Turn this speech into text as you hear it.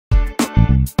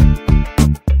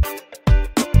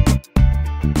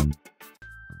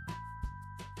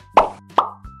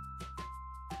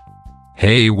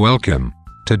Hey, welcome.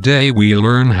 Today we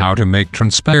learn how to make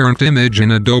transparent image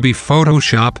in Adobe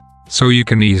Photoshop, so you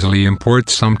can easily import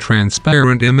some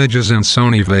transparent images in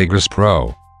Sony Vegas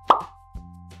Pro.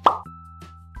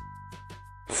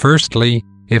 Firstly,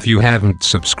 if you haven't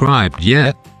subscribed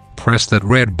yet, press that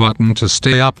red button to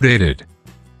stay updated.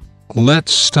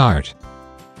 Let's start.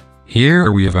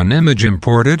 Here we have an image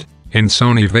imported in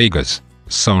Sony Vegas,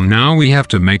 so now we have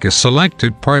to make a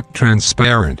selected part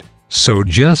transparent. So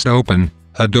just open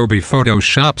Adobe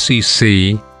Photoshop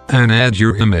CC and add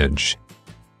your image.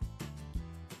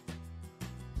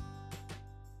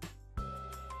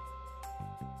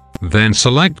 Then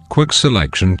select Quick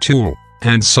Selection tool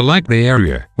and select the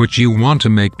area which you want to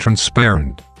make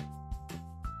transparent.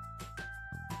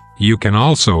 You can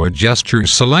also adjust your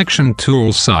selection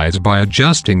tool size by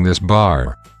adjusting this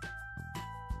bar.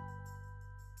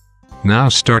 Now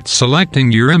start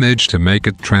selecting your image to make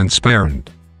it transparent.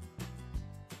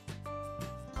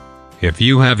 If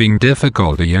you having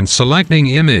difficulty in selecting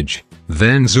image,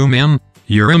 then zoom in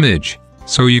your image,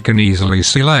 so you can easily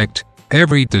select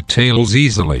every details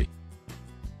easily.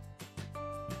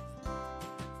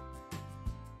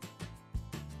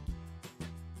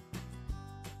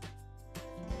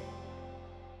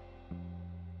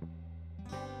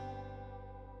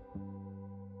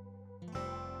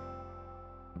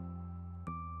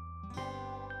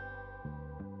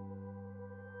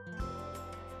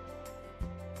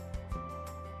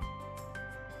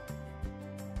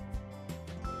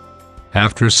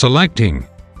 After selecting,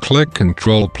 click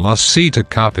Ctrl+C to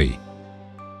copy.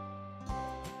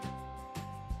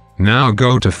 Now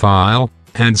go to File,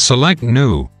 and select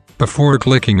New. Before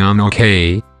clicking on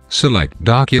OK, select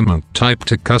Document Type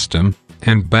to Custom,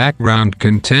 and Background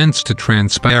Contents to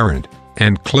Transparent,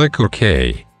 and click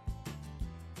OK.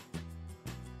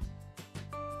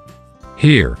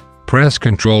 Here, press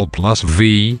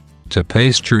Ctrl+V to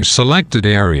paste your selected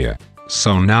area.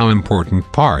 So now important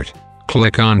part.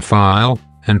 Click on File,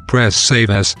 and press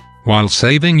Save As. While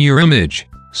saving your image,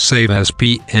 save as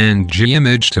PNG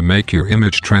image to make your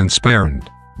image transparent.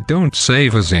 Don't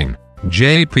save as in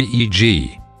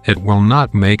JPEG, it will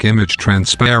not make image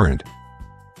transparent.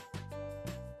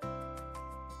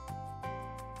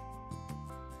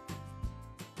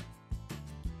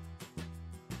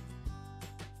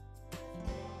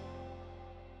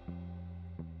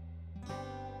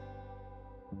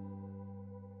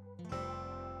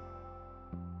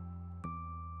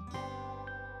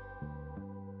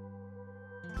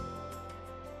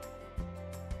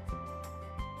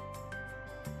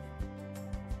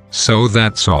 So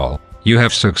that's all. You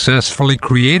have successfully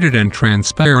created a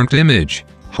transparent image.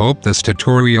 Hope this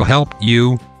tutorial helped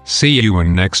you. See you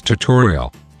in next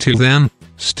tutorial. Till then,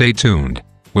 stay tuned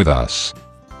with us.